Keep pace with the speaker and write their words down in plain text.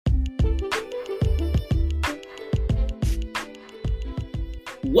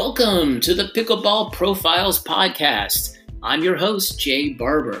Welcome to the Pickleball Profiles Podcast. I'm your host, Jay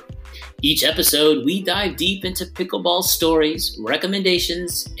Barber. Each episode, we dive deep into pickleball stories,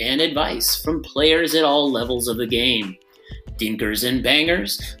 recommendations, and advice from players at all levels of the game. Dinkers and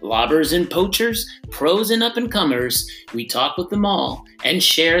bangers, lobbers and poachers, pros and up-and-comers, we talk with them all and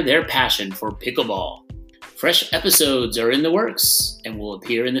share their passion for pickleball. Fresh episodes are in the works and will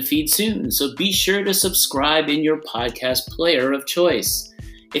appear in the feed soon, so be sure to subscribe in your podcast player of choice.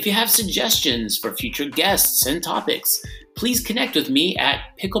 If you have suggestions for future guests and topics, please connect with me at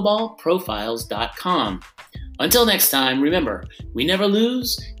pickleballprofiles.com. Until next time, remember, we never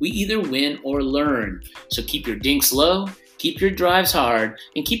lose, we either win or learn. So keep your dinks low, keep your drives hard,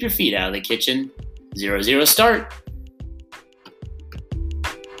 and keep your feet out of the kitchen. 0-0 start.